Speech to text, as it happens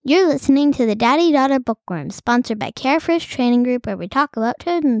You're listening to the Daddy-Daughter Bookworms, sponsored by Carefresh Training Group, where we talk about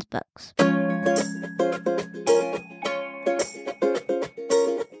children's books.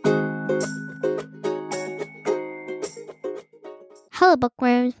 Hello,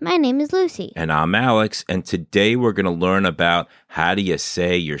 Bookworms. My name is Lucy. And I'm Alex, and today we're going to learn about how do you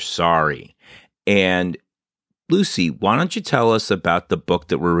say you're sorry. And Lucy, why don't you tell us about the book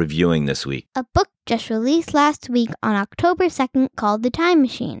that we're reviewing this week? A book just released last week on October 2nd called The Time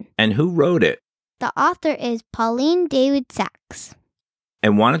Machine. And who wrote it? The author is Pauline David-Sax.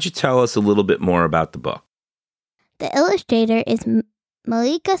 And why don't you tell us a little bit more about the book? The illustrator is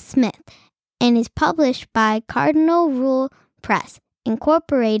Melquea Smith and is published by Cardinal Rule Press,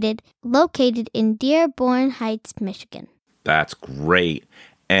 Incorporated, located in Dearborn Heights, Michigan. That's great.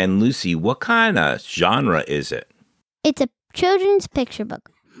 And Lucy, what kind of genre is it? It's a children's picture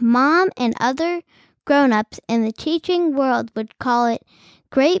book. Mom and other grown-ups in the teaching world would call it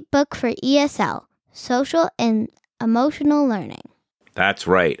Great Book for ESL, Social and Emotional Learning. That's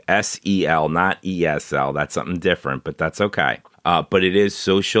right. SEL, not ESL. That's something different, but that's okay. But it is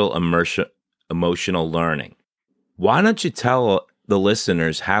social emotional learning. Why don't you tell the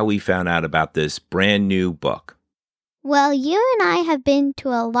listeners how we found out about this brand new book? Well, you and I have been to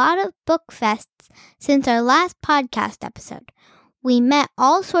a lot of book fests since our last podcast episode. We met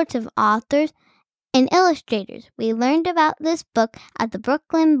all sorts of authors and illustrators. We learned about this book at the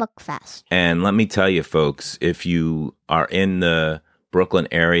Brooklyn Book Fest. And let me tell you, folks, if you are in the Brooklyn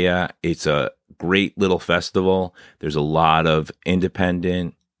area, it's a great little festival. There's a lot of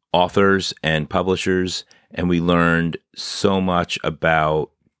independent authors and publishers, and we learned so much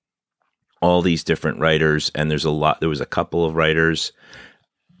about all these different writers, and there was a couple of writers,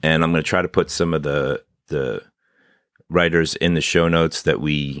 and I'm going to try to put some of the writers in the show notes that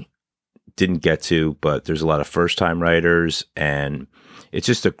we didn't get to, but there's a lot of first-time writers, and it's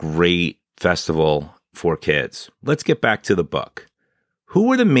just a great festival for kids. Let's get back to the book. Who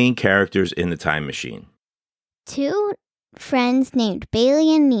were the main characters in The Time Machine? Two friends named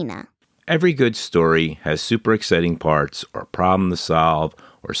Bailey and Nina. Every good story has super exciting parts or a problem to solve,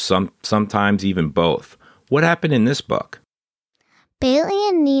 or sometimes even both. What happened in this book? Bailey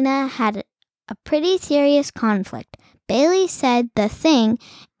and Nina had a pretty serious conflict. Bailey said the thing,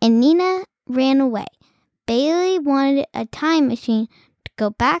 and Nina ran away. Bailey wanted a time machine to go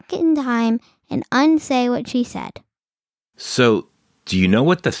back in time and unsay what she said. So, do you know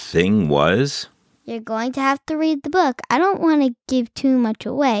what the thing was? You're going to have to read the book. I don't want to give too much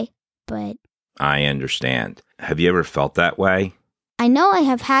away, but... I understand. Have you ever felt that way? I know I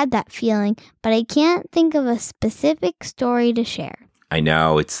have had that feeling, but I can't think of a specific story to share. I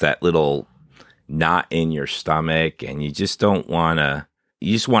know, it's that little knot in your stomach, and you just want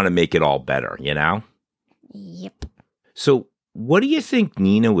to make it all better, you know? Yep. So, what do you think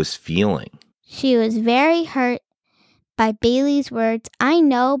Nina was feeling? She was very hurt by Bailey's words. I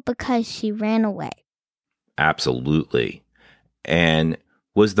know, because she ran away. Absolutely. And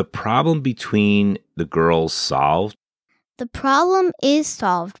was the problem between the girls solved? The problem is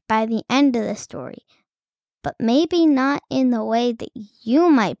solved by the end of the story, but maybe not in the way that you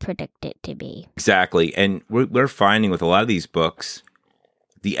might predict it to be. Exactly. And we're finding with a lot of these books,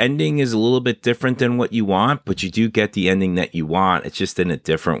 the ending is a little bit different than what you want, but you do get the ending that you want. It's just in a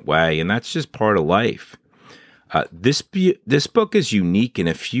different way, and that's just part of life. This book is unique in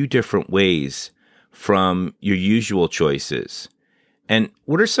a few different ways from your usual choices. And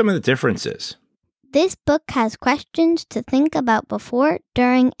what are some of the differences? This book has questions to think about before,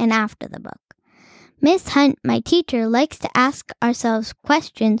 during, and after the book. Miss Hunt, my teacher, likes to ask ourselves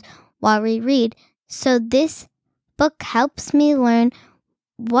questions while we read, so this book helps me learn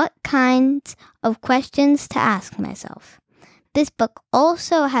what kinds of questions to ask myself. This book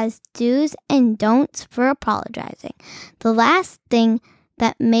also has do's and don'ts for apologizing. The last thing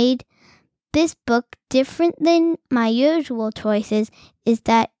that made this book different than my usual choices is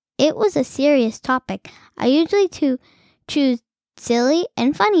that it was a serious topic. I usually choose silly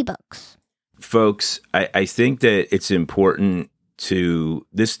and funny books. Folks, I think that it's important to...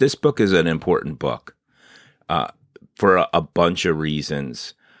 This book is an important book for a bunch of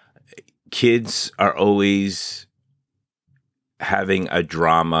reasons. Kids are always having a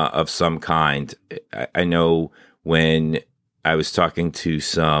drama of some kind. I know when I was talking to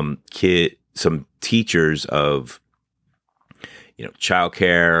some teachers of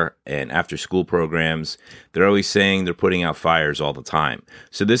childcare and after school programs, they're always saying they're putting out fires all the time.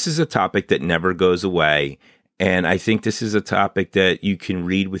 So this is a topic that never goes away. And I think this is a topic that you can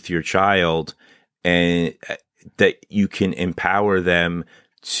read with your child and that you can empower them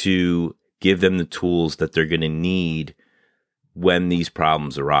to give them the tools that they're going to need when these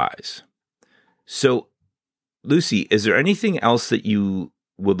problems arise. So, Lucy, is there anything else that you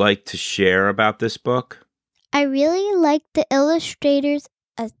would like to share about this book? I really like the illustrations,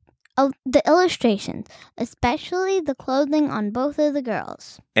 especially the clothing on both of the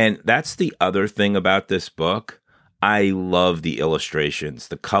girls. And that's the other thing about this book. I love the illustrations.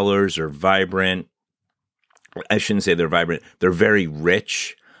 The colors are vibrant. I shouldn't say they're vibrant. They're very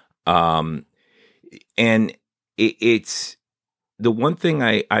rich. And it's the one thing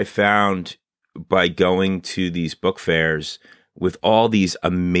I found by going to these book fairs with all these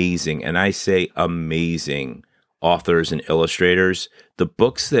amazing, and I say amazing, authors and illustrators. The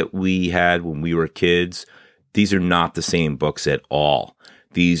books that we had when we were kids, these are not the same books at all.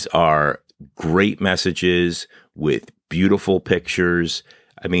 These are great messages with beautiful pictures.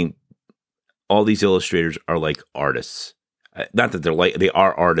 I mean, all these illustrators are like artists. Not that they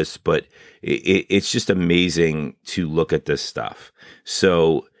are artists, but it's just amazing to look at this stuff.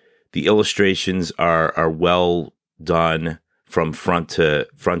 So the illustrations are well done from front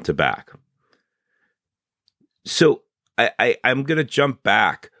to back. So I'm going to jump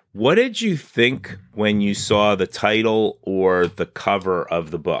back. What did you think when you saw the title or the cover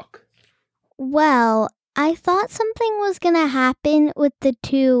of the book? Well, I thought something was going to happen with the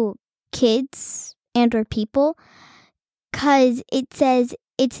two kids and/or people, because it says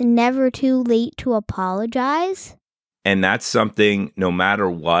it's never too late to apologize. And that's something, no matter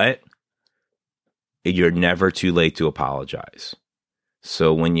what, you're never too late to apologize.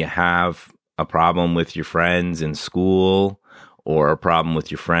 So when you have a problem with your friends in school or a problem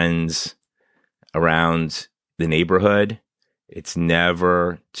with your friends around the neighborhood, it's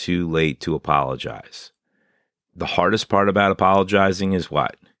never too late to apologize. The hardest part about apologizing is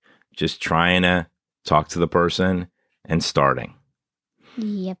what? Just trying to talk to the person and starting.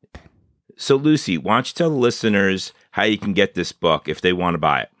 Yep. So, Lucy, why don't you tell the listeners how you can get this book if they want to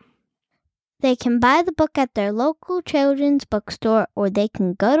buy it? They can buy the book at their local children's bookstore, or they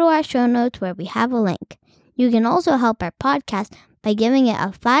can go to our show notes where we have a link. You can also help our podcast by giving it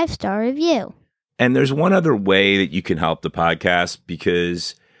a 5-star review. And there's one other way that you can help the podcast,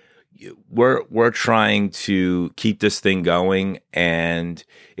 because we're trying to keep this thing going. And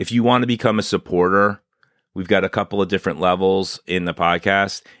if you want to become a supporter, we've got a couple of different levels in the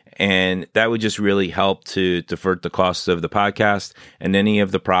podcast, and that would just really help to divert the costs of the podcast. And any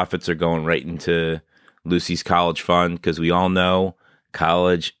of the profits are going right into Lucy's college fund, because we all know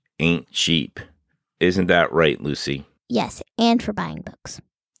college ain't cheap. Isn't that right, Lucy? Yes, and for buying books.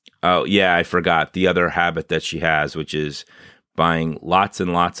 Oh, yeah, I forgot the other habit that she has, which is buying lots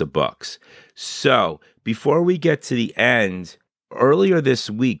and lots of books. So before we get to the end, earlier this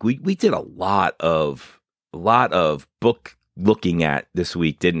week, we did a lot of book looking at this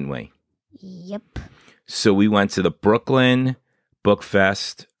week, didn't we? Yep. So we went to the Brooklyn Book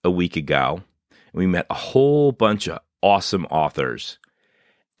Fest a week ago. We met a whole bunch of awesome authors.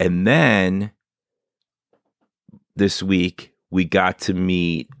 And then this week, we got to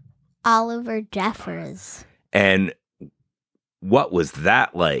meet Oliver Jeffers. And what was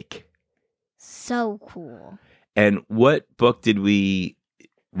that like? So cool. And what book did we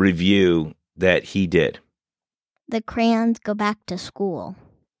review that he did? The Crayons Go Back to School.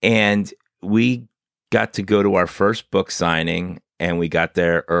 And we got to go to our first book signing, and we got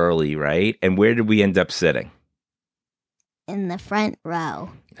there early, right? And where did we end up sitting? In the front row.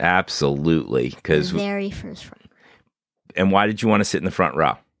 Absolutely. The very first row. And why did you want to sit in the front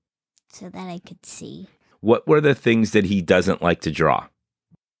row? So that I could see. What were the things that he doesn't like to draw?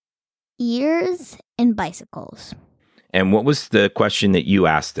 Ears and bicycles. And what was the question that you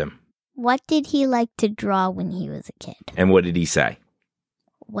asked him? What did he like to draw when he was a kid? And what did he say?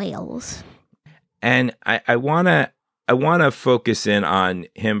 Whales. And I wanna focus in on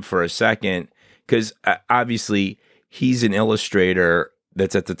him for a second, because obviously he's an illustrator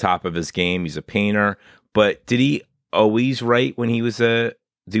that's at the top of his game. He's a painter, but did he always write when he was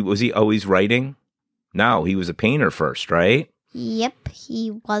he always writing? No, he was a painter first, right? Yep,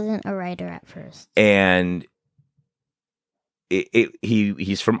 he wasn't a writer at first. And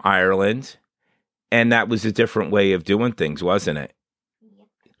he's from Ireland, and that was a different way of doing things, wasn't it? Yep.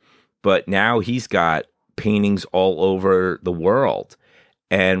 But now he's got paintings all over the world.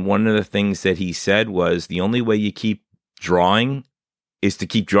 And one of the things that he said was the only way you keep drawing is to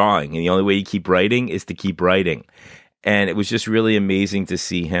keep drawing, and the only way you keep writing is to keep writing. And it was just really amazing to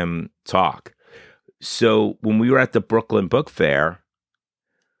see him talk. So when we were at the Brooklyn Book Fair,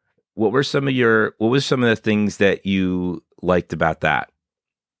 what were some of the things that you liked about that?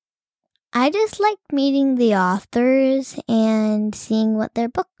 I just liked meeting the authors and seeing what their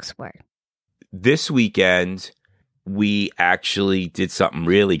books were. This weekend, we actually did something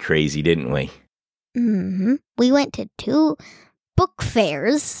really crazy, didn't we? Mm-hmm. We went to 2 book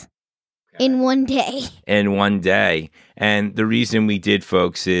fairs in one day. In one day. And the reason we did,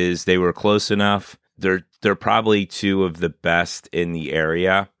 folks, is they were close enough. They're probably 2 of the best in the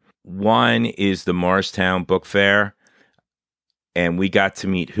area. One is the Morristown Book Fair, and we got to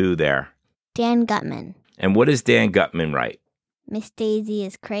meet who there? Dan Gutman. And what does Dan Gutman write? Miss Daisy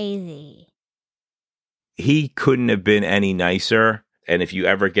is crazy. He couldn't have been any nicer. And if you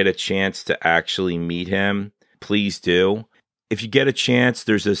ever get a chance to actually meet him, please do. If you get a chance,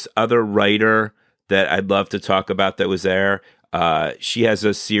 there's this other writer that I'd love to talk about that was there. She has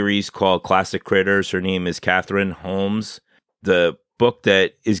a series called Classic Critters. Her name is Catherine Holmes. The book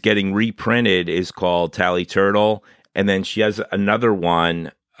that is getting reprinted is called Tally Turtle. And then she has another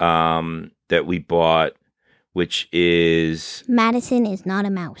one that we bought, which is Madison is Not a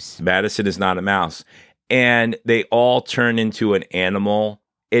Mouse. Madison is Not a Mouse. And they all turn into an animal.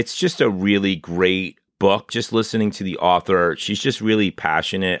 It's just a really great book. Just listening to the author, she's just really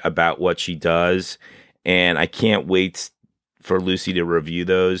passionate about what she does. And I can't wait for Lucy to review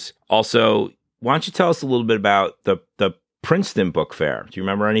those. Also, why don't you tell us a little bit about the Princeton Book Fair? Do you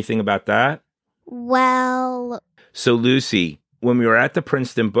remember anything about that? Well... So, Lucy, when we were at the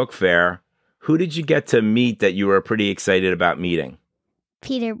Princeton Book Fair, who did you get to meet that you were pretty excited about meeting?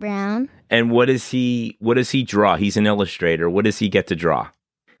 Peter Brown. And what does he draw? He's an illustrator. What does he get to draw?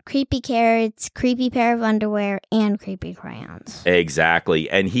 Creepy carrots, creepy pair of underwear, and creepy crayons. Exactly.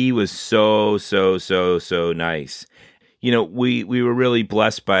 And he was so nice. You know, we were really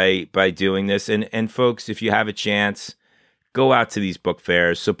blessed by doing this. And folks, if you have a chance, go out to these book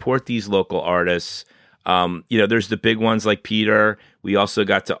fairs, support these local artists. There's the big ones like Peter. We also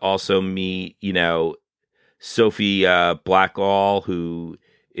got to meet, Sophie Blackall, who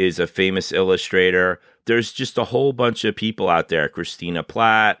is a famous illustrator. There's just a whole bunch of people out there. Christina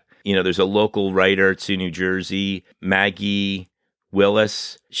Platt. There's a local writer to New Jersey, Maggie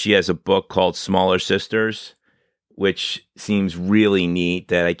Willis. She has a book called Smaller Sisters, which seems really neat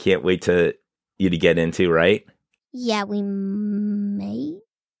that I can't wait to get into, right? Yeah, we may.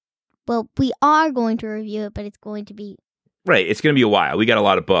 Well, we are going to review it, but it's going to be... Right, it's going to be a while. We got a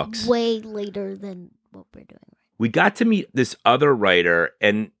lot of books. Way later than what we're doing. We got to meet this other writer,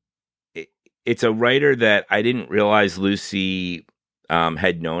 and it's a writer that I didn't realize Lucy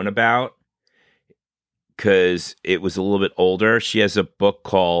had known about because it was a little bit older. She has a book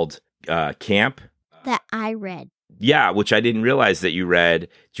called Camp. That I read. Yeah, which I didn't realize that you read. Do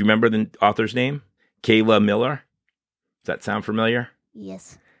you remember the author's name? Kayla Miller? Does that sound familiar?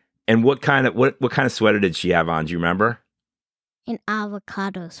 Yes. And what kind of sweater did she have on? Do you remember? An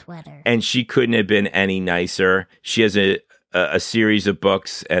avocado sweater. And she couldn't have been any nicer. She has a series of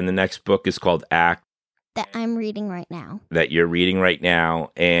books, and the next book is called Act. That I'm reading right now. That you're reading right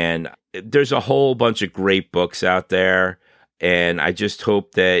now. And there's a whole bunch of great books out there. And I just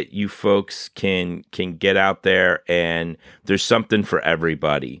hope that you folks can get out there, and there's something for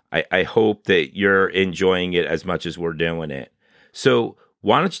everybody. I hope that you're enjoying it as much as we're doing it. So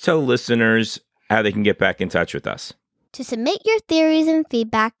why don't you tell listeners how they can get back in touch with us? To submit your theories and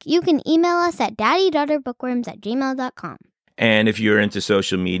feedback, you can email us at daddydaughterbookworms@gmail.com. And if you're into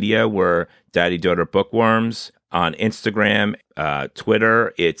social media, we're Daddy Daughter Bookworms. On Instagram,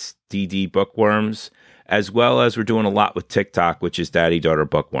 Twitter, it's DD Bookworms, as well as we're doing a lot with TikTok, which is Daddy Daughter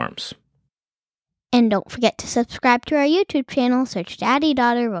Bookworms. And don't forget to subscribe to our YouTube channel, search Daddy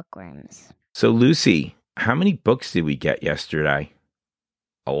Daughter Bookworms. So, Lucy, how many books did we get yesterday?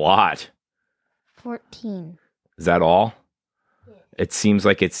 A lot. 14. Is that all? Yeah. It seemed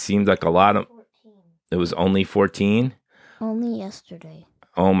like a lot of... 14. It was only 14? Only yesterday.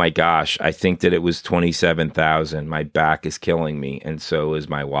 Oh my gosh, I think that it was 27,000. My back is killing me, and so is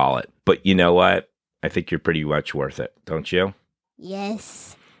my wallet. But you know what? I think you're pretty much worth it, don't you?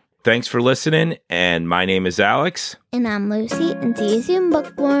 Yes. Thanks for listening, and my name is Alex. And I'm Lucy, and see you soon,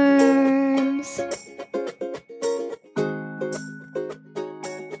 Bookworms.